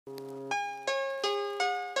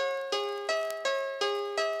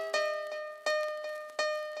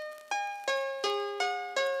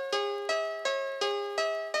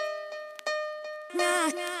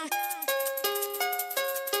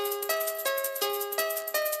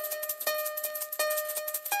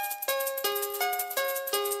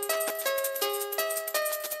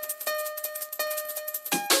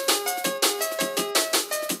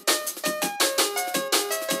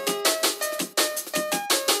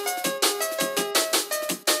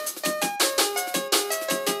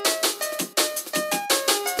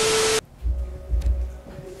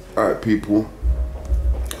Alright, people.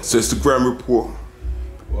 So it's the Grime report.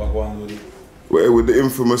 What I go on with it? We're here with the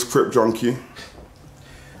infamous Crep Junkie.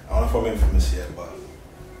 I don't know if I'm infamous yet, but...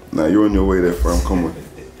 Nah, you're on your way there, fam. Come on.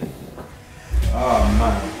 Oh,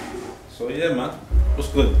 man. So, yeah, man. What's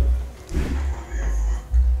good?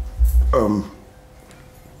 I'm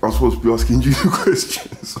supposed to be asking you the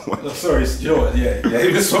questions. Oh, sorry, it's Joe. Yeah,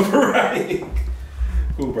 it was right.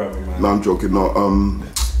 Cool, brother, man. No, I'm joking. No,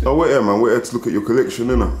 we're here, man. We're here to look at your collection,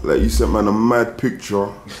 innit? Like, you sent, man, a mad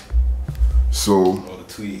picture. So... Oh, the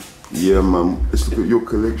tweet. Yeah, man. Let's look at your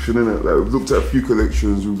collection, innit? Like, we've looked at a few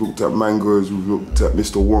collections. We've looked at Mango's. We've looked at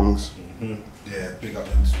Mr. Wong's. Yeah, big up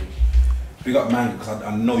them too. Big up Mango, because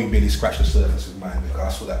I know you barely scratched the surface with Mango, because I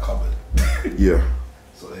saw that cupboard. Yeah.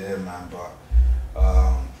 So, yeah, man, but...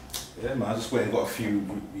 yeah, man, I just went and got a few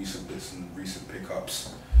recent bits and recent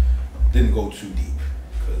pickups. Didn't go too deep,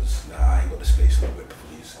 because I ain't got the space in the whip for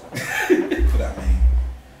these. For that many.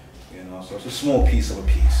 You know, so it's a small piece of a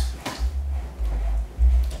piece.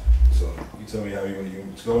 So, you tell me how you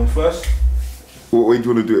want to go in first? What way do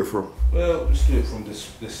you want to do it from? Well, just do it from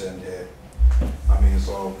this end here. I mean,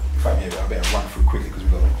 so, in fact, yeah, I better run through quickly because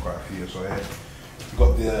we've got quite a few. So, yeah, we've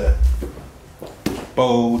got the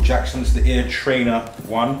Bo Jackson's, the Air Trainer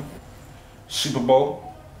 1 Super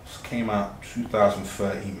Bowl. This came out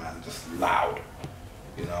 2013, man, just loud.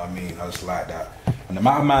 You know what I mean? I just like that. And the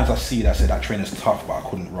amount of mans I see that say that trainer's tough, but I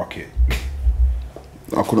couldn't rock it.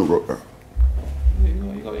 I couldn't rock that.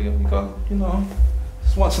 You got, you know,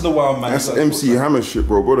 it's once in a while, man. That's MC Hammer shit,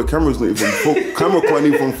 bro. The camera's not even, camera can't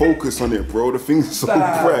even focus on it, bro. The thing's so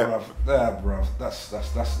bright. Bro. That's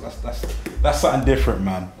something different,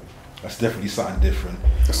 man. That's definitely something different.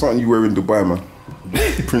 That's something you wear in Dubai, man.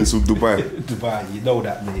 Prince of Dubai. Dubai, you know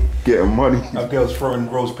that, mate. Getting money. Have girls throwing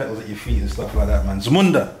rose petals at your feet and stuff like that, man.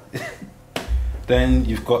 Zamunda. Then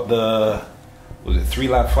you've got the, was it 3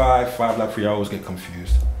 lap 5 lap 3? I always get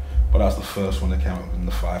confused. But that's the first one that came out in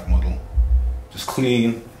the 5 model. Just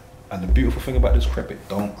clean. And the beautiful thing about this Crep, it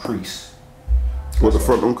don't crease. What, the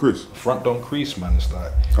front don't crease? The front don't crease, man. It's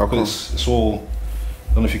like, how come? It's all,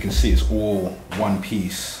 I don't know if you can see, it's all one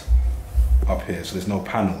piece up here, so there's no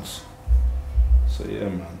panels. So yeah,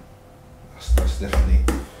 man, that's definitely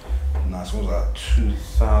nice. What was that?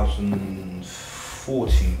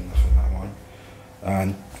 2014, I think that one.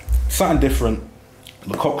 And something different.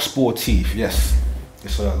 Lecoq Sportif, yes,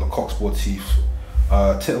 it's a Lecoq Sportif.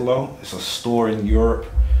 Titolo, it's a store in Europe.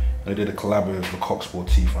 They did a collab with Lecoq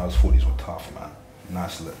Sportif, and I just thought these were tough, man.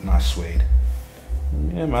 Nice suede.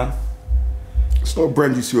 Yeah, man. It's not a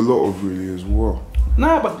brand you see a lot of, really, as well.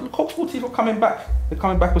 Nah, but Lecoq Sportif are coming back. They're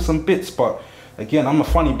coming back with some bits, but again, I'm a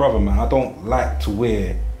funny brother, man. I don't like to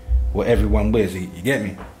wear what everyone wears. You get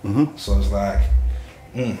me? So it's like,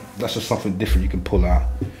 that's just something different you can pull out.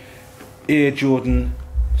 Air Jordan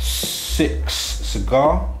 6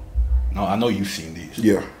 cigar. No, I know you've seen these.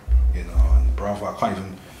 Yeah. You know, and brother, I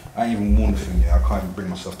ain't even worn the thing yet. I can't even bring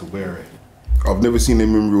myself to wear it. I've never seen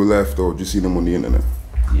them in real life, though. Just seen them on the internet.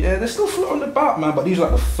 Yeah, they're still floating about, man, but these are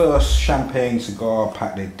like the first champagne cigar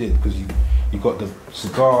pack they did, because you got the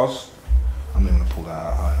cigars, I'm not gonna pull that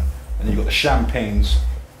out higher, and then you got the champagnes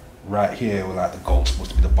right here with like the gold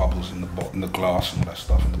supposed to be the bubbles in the glass and all that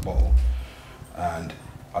stuff in the bottle, and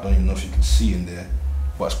I don't even know if you can see in there,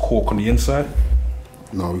 but it's cork on the inside.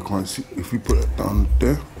 No, we can't see. If we put it down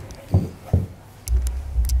there.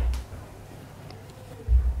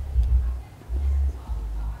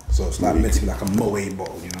 So it's like meant to be like a Moët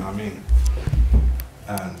bottle, you know what I mean?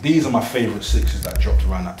 And these are my favourite 6s that dropped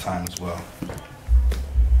around that time as well.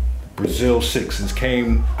 Brazil 6s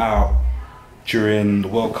came out during the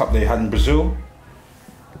World Cup they had in Brazil.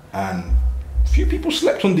 And a few people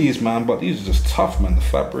slept on these, man, but these are just tough, man. The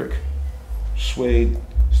fabric, suede,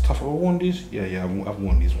 it's tough. Have I worn these? Yeah, I've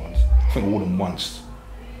worn these ones. I think I wore them once.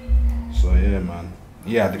 So yeah, man.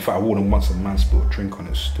 Yeah, in fact I wore them once and man spilled a drink on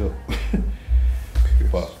it still.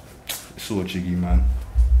 But it's all jiggy, man.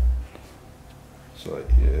 So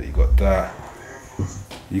yeah, you got that.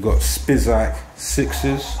 You got Spizak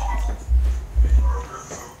 6s.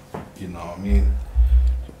 You know what I mean?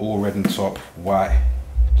 All red and top, white,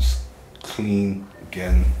 just clean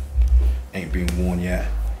again. Ain't been worn yet.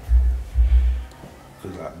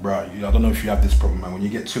 Cause like, bro, I don't know if you have this problem, man. When you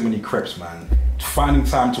get too many Creps, man, finding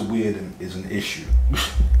time to wear them is an issue.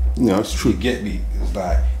 Yeah, that's true. You get me? It's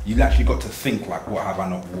like, you actually got to think like, what have I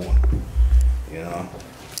not worn? You know?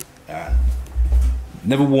 And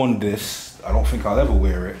never worn this. I don't think I'll ever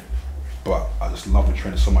wear it. But I just love the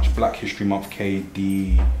trend so much. Black History Month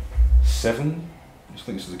KD7. I just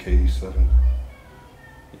think this is a KD7.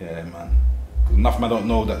 Yeah, man. Enough man don't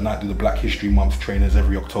know that Nike do the Black History Month trainers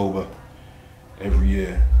every October, every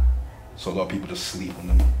year. So a lot of people just sleep on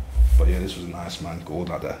them. But yeah, this was nice, man. Got all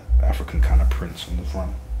like the African kind of prints on the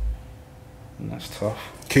front. And that's tough.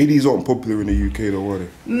 KDs aren't popular in the UK though, are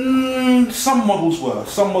they? Some models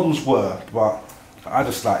were, but I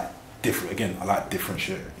just like different, again, I like different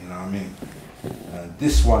shit, you know what I mean?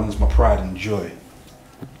 This one is my pride and joy.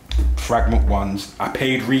 Fragment ones. I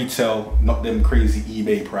paid retail, not them crazy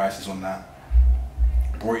eBay prices on that.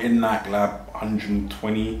 Brought it in Nike Lab,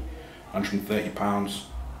 120, 130 pounds.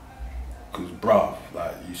 Cause bruv,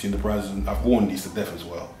 like you seen the prices, I've worn these to death as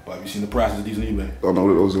well, but have you seen the prices of these on eBay? I know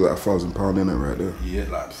those are like £1,000 in it right there. Yeah,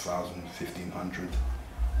 like 1,000, 1,500.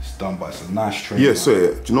 It's done, but it's a nice train. Yeah,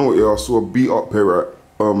 so do you know what? Yeah, I saw a beat up pair at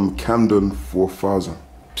Camden for 1,000,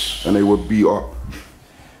 and they were beat up.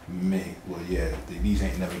 Mate, well yeah, these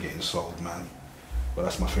ain't never getting sold, man. But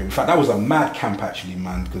that's my favorite. In fact, that was a mad camp actually,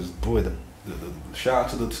 man. Because boy, the shout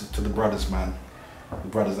out to the brothers, man. The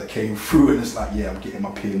brothers that came through, and it's like, yeah, I'm getting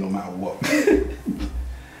my pin no matter what.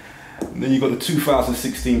 And then you got the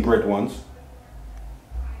 2016 bread ones.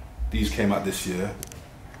 These came out this year.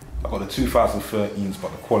 I got the 2013s, but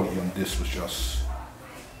the quality on this was just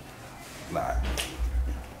like,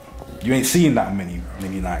 you ain't seeing that many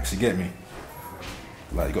Nikes, you get me?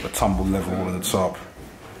 Like you got the tumble level over the top.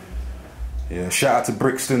 Yeah, shout out to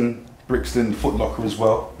Brixton Foot Locker as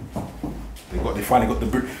well. They finally got the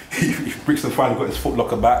Brixton finally got his Foot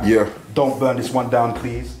Locker back. Yeah. Don't burn this one down,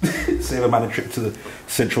 please. Save a man a trip to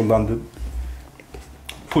central London.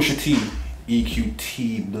 Pusha T,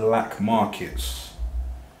 EQT Black Markets.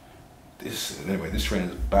 This train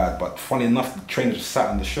is bad, but funny enough, the train just sat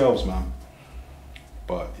on the shelves, man.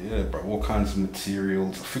 But yeah, bro, all kinds of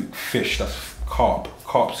materials. I think fish, that's carp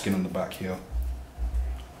skin on the back here.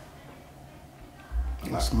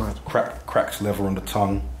 That's mad. Cracks leather on the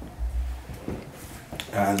tongue.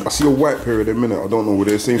 And I see a white pair in a minute. I don't know, were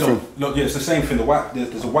they the same thing? Look, yeah, it's the same thing.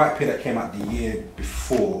 There's a white pair that came out the year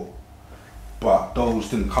before, but those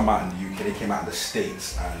didn't come out in the UK. They came out in the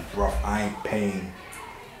States, and bruv, I ain't paying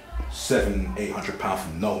 £700-800 for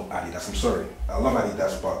no Adidas. I'm sorry, I love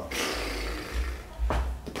Adidas, but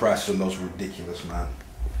the prices on those were ridiculous, man.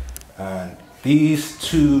 And these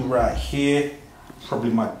two right here, probably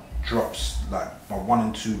my drops, like my 1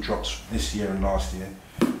 and 2 drops this year and last year.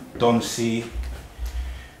 Don C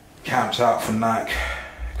camped out for Nike,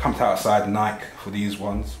 camped outside Nike for these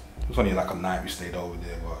ones. It was only like a night we stayed over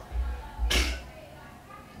there, but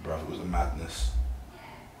bruv, it was a madness.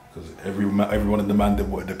 Because every one of the man that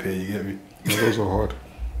wanted to pay, you get me? Those are hard.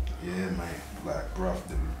 Yeah, man. Like, bruv,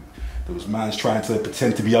 there was mans trying to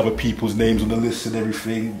pretend to be other people's names on the list and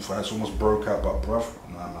everything. It's almost broke out, but bruv,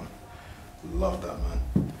 nah, man. Love that, man.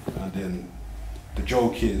 And then the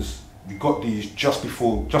joke is, we got these just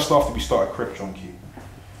after we started Crep Junkie.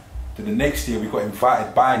 Then the next year we got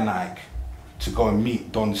invited by Nike to go and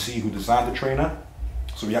meet Don C, who designed the trainer.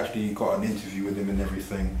 So we actually got an interview with him and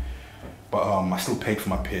everything. But I still paid for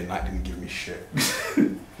my pair. Nike didn't give me shit.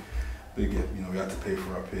 We had to pay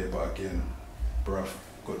for our pair. But again, bruv,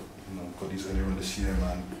 got these earlier on this year,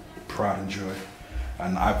 man. Pride and joy.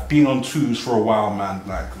 And I've been on 2s for a while, man.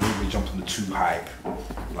 Like, really jumped on the 2 hype.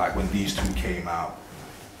 Like when these 2 came out.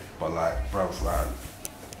 But like, bruv, like,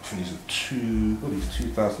 I think these are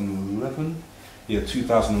 2011? Yeah,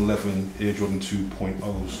 2011 Air Jordan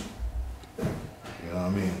 2.0s. You know what I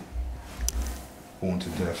mean? Born to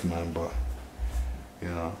death, man, but, you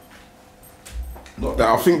know.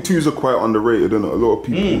 I think 2s are quite underrated, innit? A lot of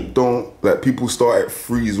people don't, like, people start at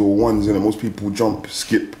 3s or 1s, and most people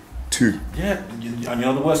skip 2. Yeah, and you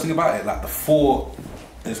know the worst thing about it? Like, the 4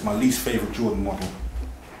 is my least favourite Jordan model.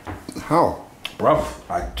 How? Bruv,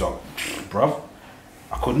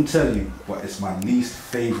 I couldn't tell you, but it's my least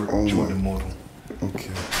favourite Jordan model.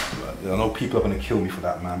 Okay. I know people are going to kill me for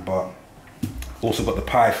that, man, but also got the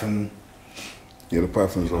Python. Yeah, the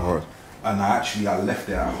Pythons are hard. And I left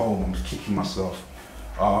it at home. I'm just kicking myself.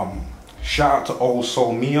 Shout out to Old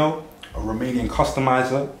Soul Mio, a Romanian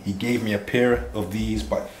customizer. He gave me a pair of these,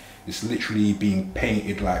 but it's literally being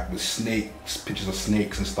painted like with snakes, pictures of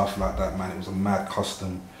snakes and stuff like that, man. It was a mad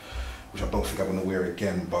custom, which I don't think I'm gonna wear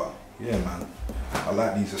again, but yeah, man. I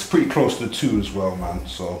like these. It's pretty close to the 2 as well, man.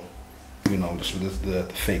 So, you know, just with the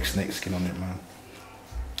fake snake skin on it, man.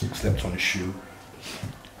 Slept on a shoe.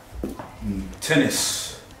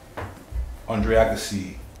 Tennis, Andre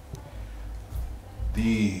Agassi.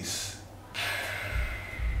 These,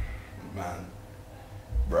 man,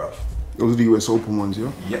 bruv. Those are the US Open ones,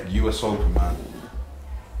 yeah? Yep, US Open, man.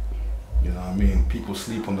 You know what I mean? People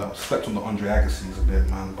slept on the Andre Agassi's a bit,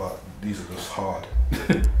 man, but these are just hard.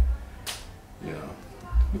 You know,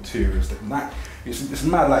 materials that it's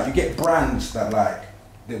mad. Like, you get brands that like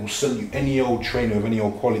they will sell you any old trainer of any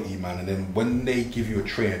old quality, man. And then when they give you a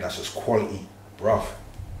trainer that's just quality, bruv,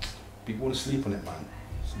 people want to sleep on it, man.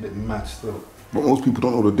 It's a bit mad still. But most people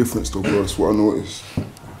don't know the difference though, bro. That's what I noticed.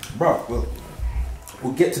 Bruv, well,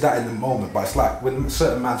 we'll get to that in a moment, but it's like when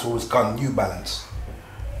certain man's always gone New Balance,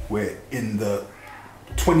 where in the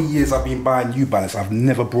 20 years I've been buying New Balance, I've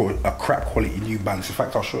never brought a crap quality New Balance. In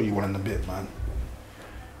fact, I'll show you one in a bit, man.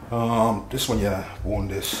 This one, yeah, worn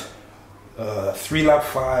this. 3 lab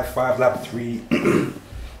 5, 5 lab 3.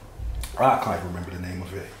 I can't even remember the name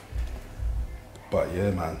of it. But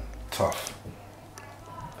yeah, man, tough.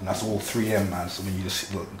 And that's all 3M, man. So when you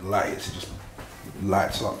just look the lights, it just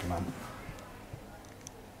lights up, man.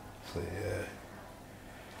 So yeah,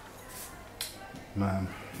 man,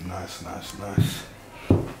 nice, nice, nice.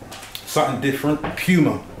 Something different,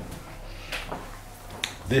 Puma.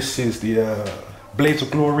 This is the Blades of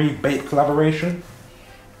Glory bait collaboration.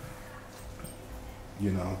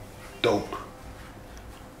 You know, dope.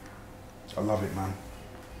 I love it, man.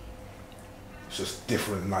 It's just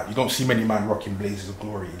different, like you don't see many man rocking Blazes of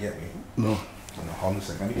Glory, you get me? No. You know, hold on a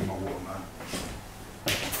second, let me get my water, man.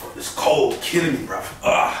 It's cold, killing me, bruv.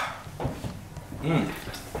 Ah.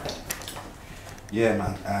 Yeah,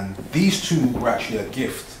 man, and these two were actually a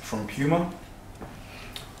gift from Puma.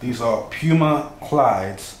 These are Puma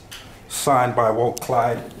Clydes, signed by Walt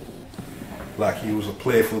Clyde. Like he was a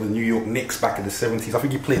player for the New York Knicks back in the 70s. I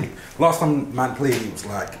think he played, last time man played, it was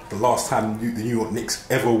like the last time the New York Knicks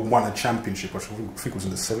ever won a championship. I think it was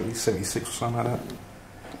in the 70s, 76 or something like that.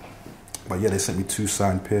 But yeah, they sent me 2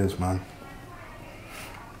 signed pairs, man.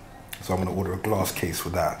 So I'm gonna order a glass case for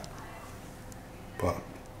that. But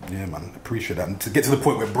yeah, man, appreciate that. And to get to the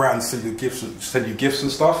point where brands send you gifts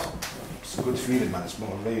and stuff, it's a good feeling, man. It's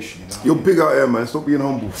motivation, you know. You're big out here, man. Stop being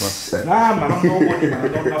humble, man. Nah, man, I'm nobody, man. I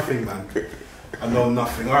know nothing, man. I know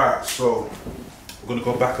nothing. All right, so we're gonna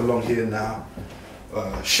go back along here now.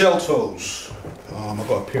 Shell toes. I've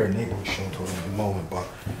got a pair of neighborhood shell toes at the moment, but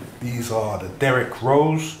these are the Derrick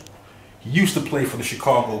Rose. He used to play for the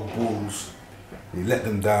Chicago Bulls. He let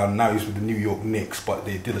them down. Now he's with the New York Knicks, but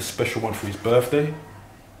they did a special one for his birthday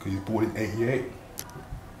because he's born in '88.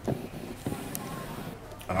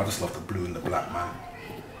 And I just love the blue and the black, man.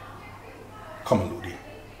 Come on, Ludi.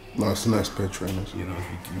 No, it's a nice pair of trainers. You know,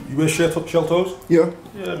 you wear shell toes? Yeah.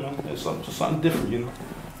 Yeah, man. It's something different, you know.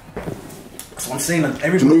 That's what I'm saying. Like,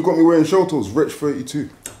 Do you know you got me wearing shell toes? Wretch 32.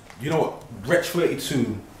 You know what? Wretch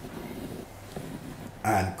 32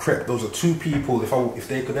 and Crep, those are 2 people, if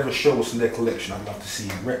they could ever show us in their collection, I'd love to see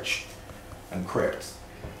Wretch and Crep.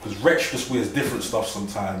 Because Wretch just wears different stuff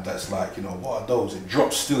sometimes that's like, you know, what are those? It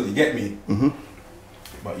drops still, you get me?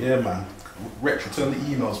 But yeah, man. Wretch, return the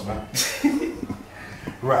emails, man.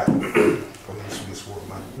 Right. This water,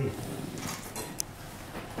 man.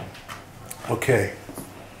 Okay.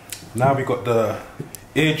 Now we got the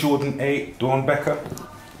Air Jordan 8 Dawn Becker.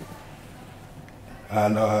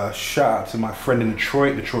 And shout out to my friend in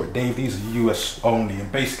Detroit Dave. These are US only,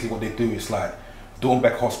 and basically what they do is like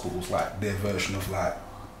Dornbeck Hospital's like their version of like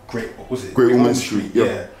Great Ormond Street.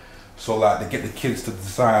 Yeah. So like they get the kids to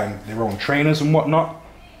design their own trainers and whatnot.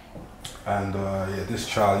 And yeah, this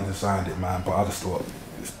Charlie designed it, man. But I just thought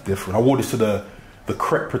it's different. I wore this to the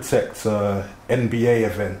Crep Protect NBA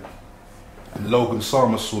event, and Logan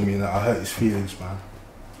Sama saw me, and I hurt his feelings, man.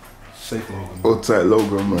 Safe Logan. Old tight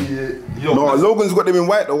Logan, man. Yeah. Yo, no, man. Logan's got them in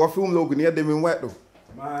white though. I filmed Logan, he had them in white though.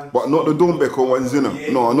 Man, but not the Dornbecker ones, you know.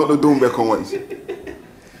 Yeah. No, not the Dornbecker ones.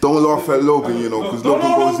 Don't laugh at Logan, you know, because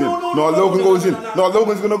Logan goes in. No, Logan goes in. No,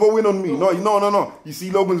 Logan's gonna go in on me. No. You see,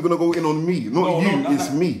 Logan's gonna go in on me. Not you,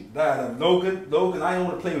 it's me. Logan, I don't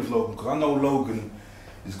want to play with Logan because I know Logan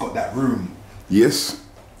has got that room. Yes.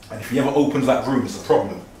 And if he ever opens that room, it's a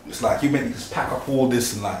problem. It's like, you meant to just pack up all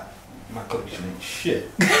this and like, my collection ain't shit.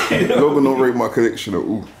 Logan don't rate my collection at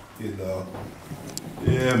all. You know.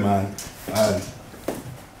 Yeah, man.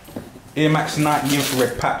 Air Max 90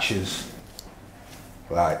 infrared patches.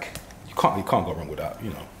 Like, you can't go wrong with that, you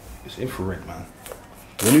know. It's infrared, man.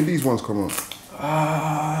 When did these ones come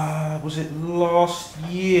out? Was it last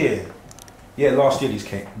year? Yeah, last year these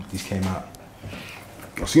came out.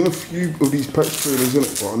 I've seen a few of these patch trailers in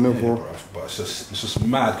it, but I never. Yeah, bro, but it's just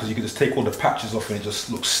mad because you can just take all the patches off and it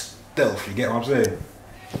just looks stealth. You get what I'm saying?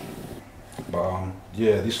 But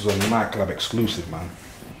yeah, this was a nightclub exclusive, man.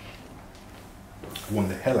 Won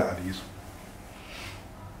the hell out of these.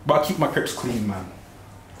 But I keep my Crips clean, man.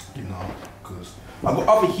 You know, because I've got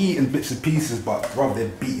other heat and bits and pieces, but bro, they're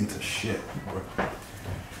beaten to shit, bro.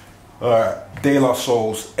 Alright, De La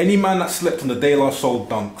Souls. Any man that slept on the De La Soul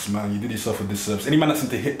dunks, man, you did yourself a disservice. Any man that's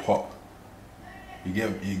into hip hop, you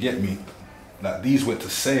get me. Like these went to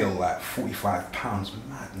sale like £45.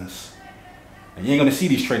 Madness. And you ain't gonna see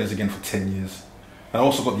these trainers again for 10 years. And I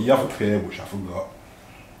also got the other pair, which I forgot.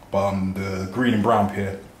 But the green and brown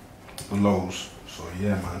pair, the lows. So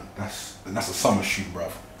yeah, man, that's a summer shoe,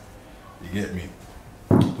 bruv. You get me?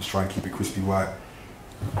 Just try and keep it crispy white.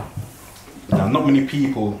 Now, not many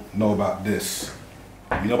people know about this.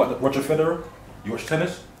 You know about Roger Federer? You watch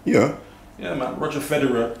tennis? Yeah. Yeah, man. Roger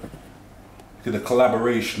Federer did a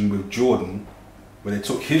collaboration with Jordan where they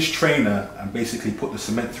took his trainer and basically put the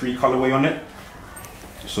Cement 3 colorway on it.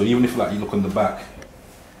 So even if like you look on the back,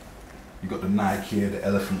 you got the Nike here, the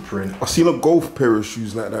elephant print. I seen a golf pair of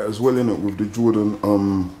shoes like that as well, innit, with the Jordan.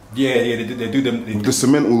 Yeah, they do them. With the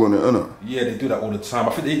cement all on it, innit? Yeah, they do that all the time.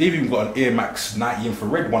 I think they've even got an Air Max 90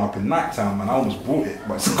 infrared one up in Nighttown, man. I almost bought it,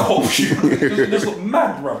 but it's a golf shoe. It just look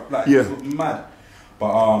mad, bro. Like, yeah. It look mad.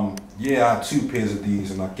 But yeah, I had 2 pairs of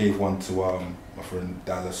these, and I gave one to my friend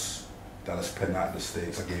Dallas Penn out in the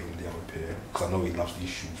States. I gave him the other pair because I know he loves these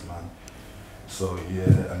shoes, man. So yeah,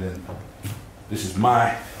 and then this is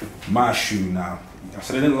my shoe now. I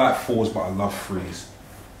said I didn't like 4s, but I love 3s.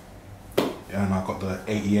 Yeah, and I got the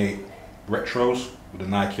 88 retros with the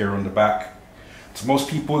Nike Air on the back. To most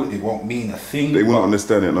people, it won't mean a thing. They won't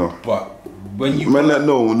understand it, no. But when you man, that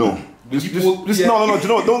no. yeah. No. Do you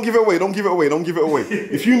know what? Don't give it away. Don't give it away. Don't give it away.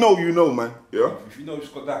 If you know, you know, man. Yeah. If you know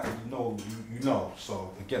you've got that, you know.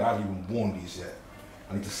 So again, I haven't even worn these yet.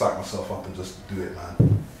 I need to psych myself up and just do it,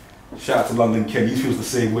 man. Shout out to London Ken. He feels the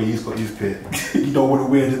same way. He's got his pair. You don't want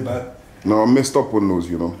to wear it, man. No, I messed up on those,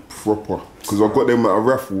 you know, proper. Because I got them at a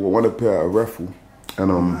raffle. I won a pair at a raffle, and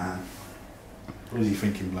man. What is he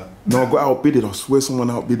thinking, blood? No, I got outbidded. I swear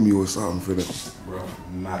someone outbid me or something for them. Bro,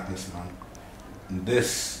 madness, man. And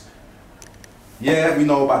this, yeah, we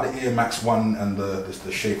know about the Air Max 1 and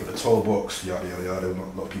the shape of the toe box. Yada yada yada. A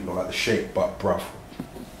lot of people don't like the shape, but bruv,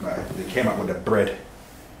 like they came out with a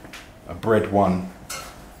bread one,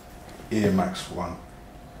 Air Max 1,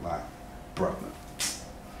 like, bruv.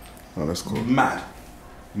 Oh, that's cool. Mad.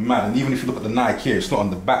 And even if you look at the Nike here, it's not on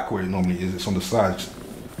the back where it normally is. It's on the sides,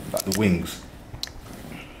 like the wings.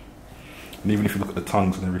 And even if you look at the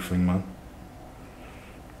tongues and everything, man.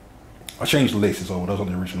 I changed the laces over. Those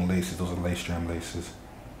aren't the original laces. Those are lace jam laces.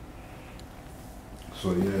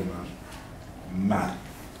 So yeah, man. Mad.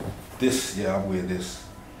 This, yeah, I wear this.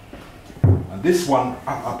 And this one,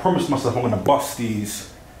 I promised myself I'm gonna bust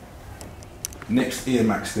these next Air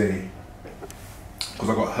Max Day. Because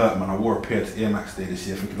I got hurt, man. I wore a pair to Air Max Day this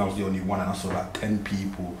year thinking I was the only one, and I saw like 10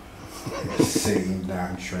 people in the same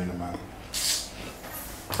damn trainer, man.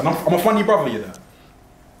 And I'm a funny brother, you know.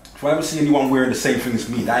 If I ever see anyone wearing the same thing as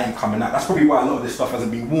me, that ain't coming out. That's probably why a lot of this stuff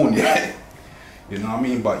hasn't been worn yet. You know what I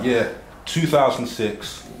mean? But yeah,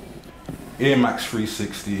 2006, Air Max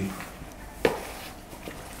 360,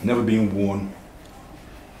 never been worn.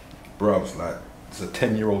 Bruv, like, it's a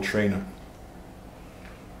 10-year-old trainer.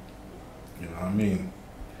 You know what I mean?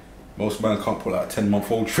 Most men can't put like a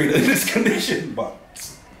 10-month-old trainer in this condition, but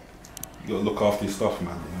you gotta look after your stuff,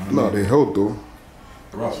 man. You know what I mean? They held though.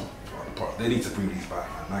 Bro, they need to bring these back,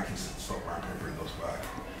 man. Nike stop around and bring those back.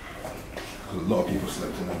 Because a lot of people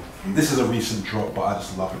slept in them. And this is a recent drop, but I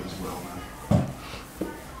just love it as well, man.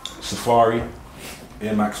 Safari,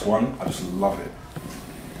 Air Max 1, I just love it.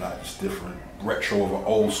 Like, it's different. Retro of an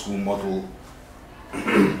old school model.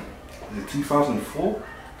 Is it 2004?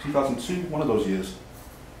 2002? One of those years.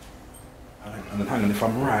 And then hang on, if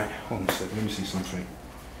I'm right, hold on a second, let me see something.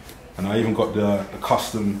 And I even got the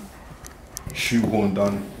custom shoehorn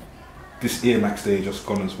done. This Air Max Day just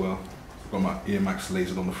gone as well. Got my Air Max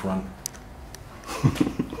lasered on the front.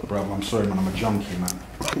 Bruv, I'm sorry, man, I'm a junkie, man.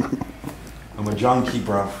 I'm a junkie,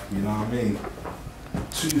 bruv, you know what I mean?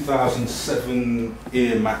 2007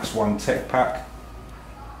 Air Max 1 Tech Pack.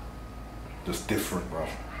 Just different, bruv.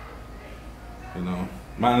 You know,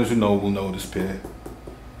 man, as you know, will know this pair.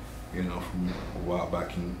 You know, from a while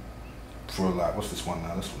back in, for like, what's this one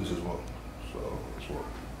now? This is what? So, it's what?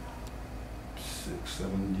 6,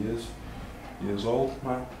 7 years old,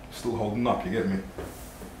 man. Still holding up, you get me?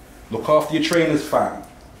 Look after your trainers, fam. I'm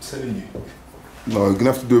telling you. No, you're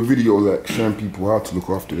gonna have to do a video like showing people how to look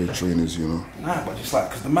after their trainers, you know. Nah, but just like,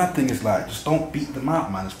 because the mad thing is like, just don't beat them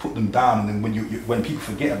out, man. Just put them down, and then when people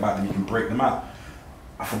forget about them, you can break them out.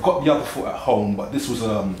 I forgot the other foot at home, but this was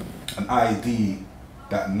an ID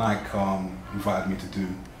that Nike invited me to do.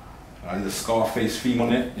 I did a Scarface theme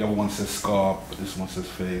on it. The other one says Scar, but this one says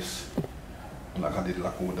Face. And like I did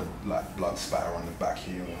like all the like blood spatter on the back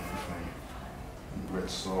here and everything. And red,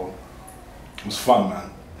 so it was fun, man.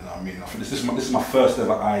 You know what I mean? I think this is my first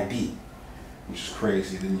ever ID, which is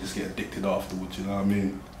crazy. Then you just get addicted afterwards. You know what I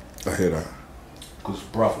mean? I hear that. Because,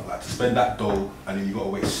 bruv, like, to spend that dough and then you gotta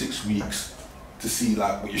wait 6 weeks to see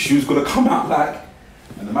like what your shoe's gonna come out like.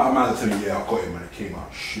 And the amount of man that tell me, yeah, I got it, man, it came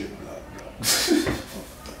out shit, like.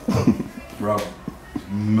 Bruv,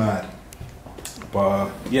 mad.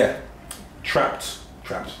 But yeah, Trap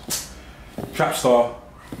Star,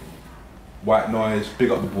 White Noise,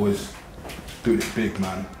 big up the boys, doing it big,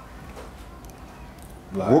 man.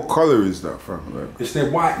 Like, what colour is that, fam? Like, it's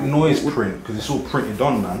their White Noise print, because it's all printed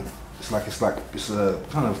on, man. It's a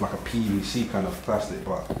kind of like a PVC kind of plastic,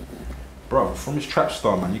 but bro, from his Trap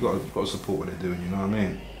Star, man, you gotta support what they're doing, you know what I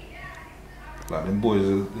mean? Like them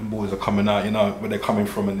boys are coming out, you know, where they're coming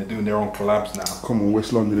from, and they're doing their own collabs now. come on,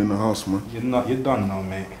 West London in the house, man. You're done now,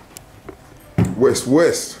 mate. West.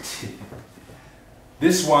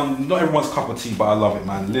 This one, not everyone's cup of tea, but I love it,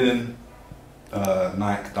 man. Linen,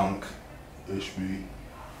 Nike Dunk, HB.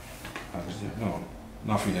 No,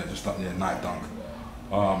 nothing yet, just Nike Dunk.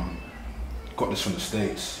 Got this from the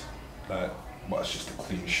States, like, but it's just a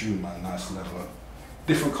clean shoe, man. Nice leather,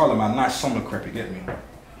 different color, man. Nice summer crepe, you get me?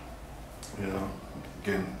 You know,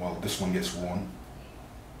 again, well, this one gets worn.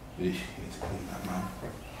 You need to clean that, man.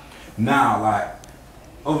 Now, like,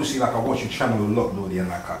 obviously, like, I watch your channel a lot, Lordy, and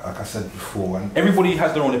like I said before, and everybody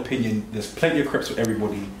has their own opinion. There's plenty of crepes for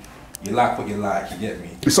everybody. You like what you like, you get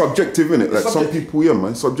me? It's subjective, innit? Like, some people, yeah,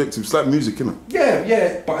 man, subjective. It's like music, innit?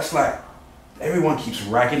 Yeah, but it's like, everyone keeps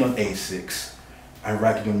ragging on Asics and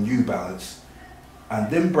ragging on New Balance. And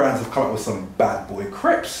them brands have come up with some bad boy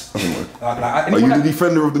crepes. Are you the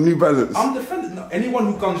defender of the New Balance? I'm defending. No, anyone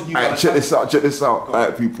who guns New Balance. Check this out.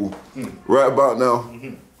 Alright, people. Right about now,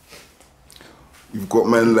 you've got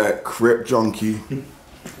men like Crep Junkie.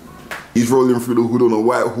 He's rolling through the hood on a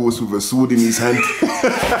white horse with a sword in his hand.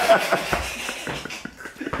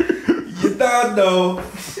 You don't know.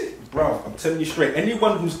 Bro, I'm telling you straight,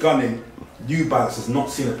 anyone who's gunning New Balance has not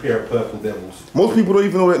seen a pair of Purple Devils. Most people don't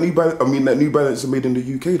even know that New Balance. That New Balance are made in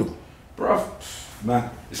the UK though. Bruv, man,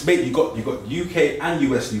 it's made. You got UK and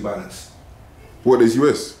US New Balance. What is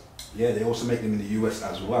US? Yeah, they also make them in the US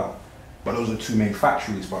as well. But those are the two main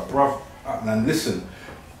factories. But bruv, man, listen,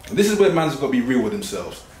 this is where man's got to be real with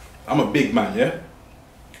themselves. I'm a big man, yeah.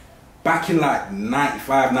 Back in like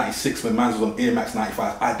 95, 96, when man was on Air Max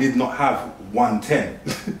 95, I did not have 110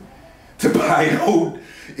 to buy an old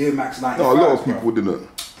Air Max 95. No, a lot of people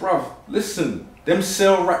didn't. Bruv, listen, them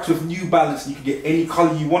sale racks with New Balance, and you could get any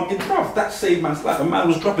colour you wanted. Bruv, that saved man's life. A man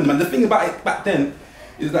was dropping, man. The thing about it back then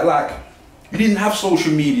is that, like, you didn't have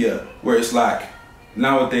social media where it's like,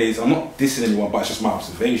 nowadays, I'm not dissing anyone, but it's just my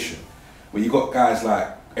observation, where you got guys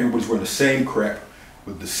like, everybody's wearing the same crepe,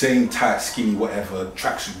 with the same tight, skinny, whatever,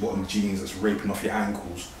 tracksuit bottom jeans that's raping off your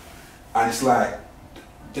ankles. And it's like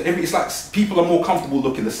people are more comfortable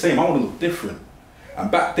looking the same. I want to look different. And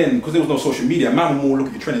back then, because there was no social media, a man would more look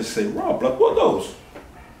at your trainers and say, "Rob, blood, what are those?"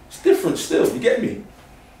 It's different still, you get me?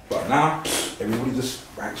 But now, everybody just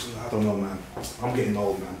rags. I don't know, man. I'm getting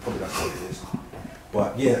old, man. Probably that's what it is.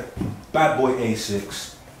 But yeah, Bad Boy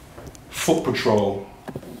A6, Foot Patrol,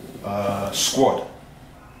 Squad.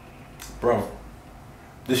 Bro,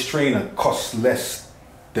 this trainer costs less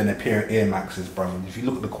than a pair of Air Maxes, brother. If you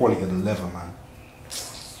look at the quality of the leather, man,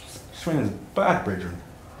 this trainer's bad, brethren.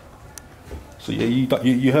 So yeah,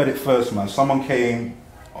 you heard it first, man. Someone came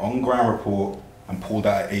on Grime Report and pulled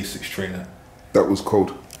out an A6 trainer. That was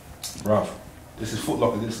cold. Bruv, this is Foot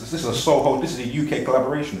Locker. This is a Soho. This is a UK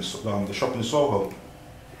collaboration. It's, the shop in Soho.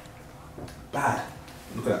 Bad.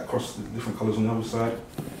 Look at that across the different colours on the other side.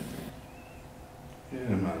 Yeah,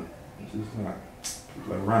 man. This is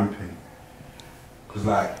like ramping. Because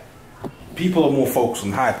like, people are more focused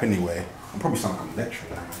on hype anyway. I'm probably sounding like a lecturer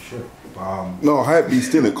now, man. Shit. But, no, hype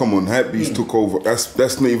beast didn't. Come on, hype beast took over. That's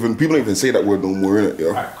not even. People don't even say that word no more, innit? Yeah.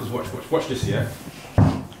 Right, because watch this, yeah.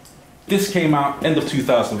 This came out end of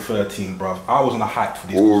 2013, bruv. I was on a hype for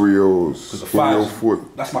these. Oreos. The Oreo 5, 4.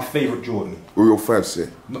 that's my favourite Jordan. Oreo 5, say.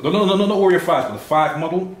 No, not Oreo 5, but the 5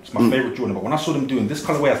 model. It's my favourite Jordan. But when I saw them doing this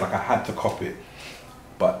colorway, I was like, I had to copy it.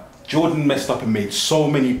 But Jordan messed up and made so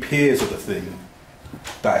many pairs of the thing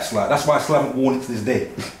that it's like, that's why I still haven't worn it to this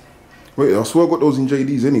day. Wait, I swear I got those in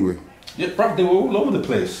JDs anyway. Yeah, bruv, they were all over the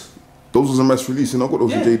place. Those was a mass release, and I got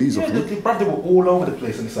those in JDs. Yeah, bruv, they were all over the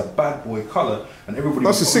place, and it's a bad boy colour, and everybody.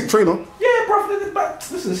 That's a sick trainer. Yeah, bruv,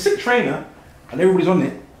 this is a sick trainer, and everybody's on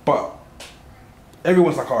it, but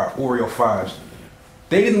everyone's like, alright, Oreo 5s.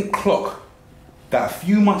 They didn't clock that a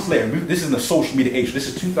few months later, this is in the social media age, this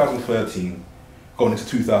is 2013, going into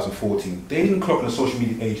 2014. They didn't clock in the social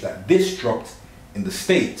media age that this dropped in the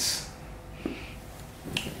States.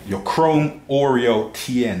 Your Chrome Oreo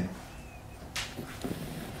TN.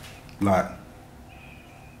 Like,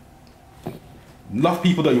 A lot of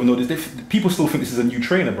people don't even know this. People still think this is a new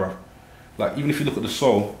trainer, bro. Like, even if you look at the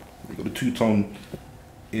sole, you got the two-tone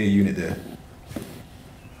ear unit there.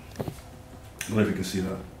 I don't know if you can see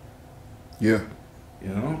that. Yeah. You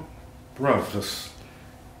know? Bro, just...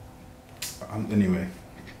 anyway.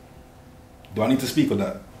 Do I need to speak on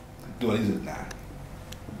that? Do I need to? Nah.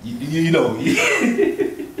 You know.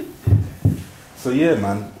 So yeah,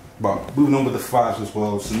 man. But moving on with the 5s as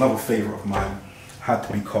well. It's another favourite of mine. Had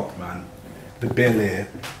to be cocked, man. The Bel Air.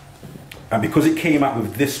 And because it came out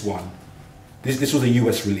with this one, this was a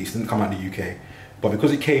US release, didn't come out in the UK. But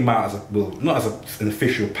because it came out as a, well, not as an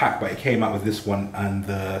official pack, but it came out with this one and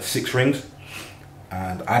the 6 rings.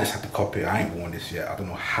 And I just had to cop it. I ain't worn this yet. I don't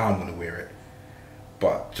know how I'm gonna wear it.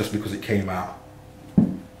 But just because it came out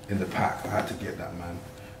in the pack, I had to get that, man.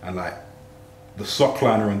 And like, the sock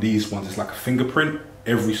liner on these ones is like a fingerprint.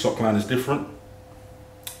 Every sock line is different.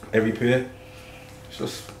 Every pair. It's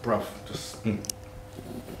just, bruv, just... You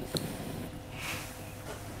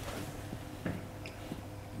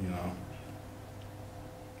know.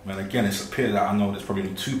 Man, again, it's a pair that I know there's probably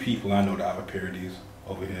only 2 people I know that have a pair of these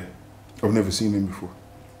over here. I've never seen them before.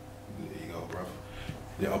 There you go, bruv.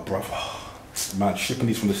 Yeah, bruv. Oh, man, shipping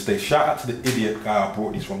these from the States. Shout out to the idiot guy I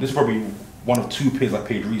brought these from. This is probably one of 2 pairs I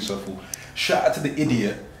paid resale for. Shout out to the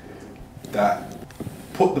idiot that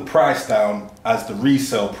put the price down as the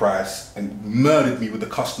resale price and murdered me with the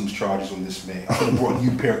customs charges on this, mate. I could have brought a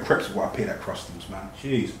new pair of Creps before I paid that customs, man.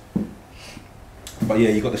 Jeez. But yeah,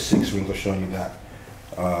 you got the 6 rings, I've shown you that.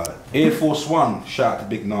 Air Force One, shout out to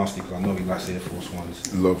Big Nasty, because I know he likes Air Force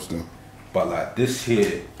Ones. Loves them. But like this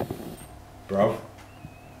here, bruv,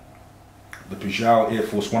 the Pajal Air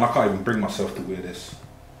Force One, I can't even bring myself to wear this.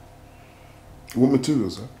 What material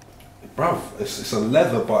is that? Bruv, it's a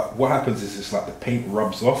leather, but what happens is it's like the paint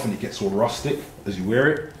rubs off and it gets all rustic as you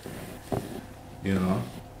wear it. You know?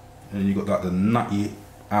 And you got like the nutty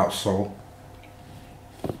outsole.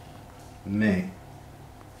 Man.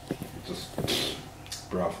 Just,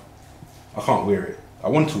 bruv, I can't wear it. I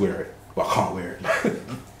want to wear it, but I can't wear it.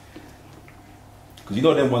 Because you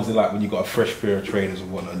know them ones that like when you got a fresh pair of trainers or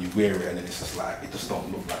whatnot and you wear it and then it's just like, it just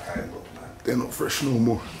don't look like how it look, man. They're not fresh no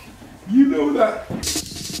more. You know that.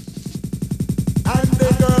 And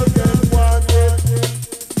they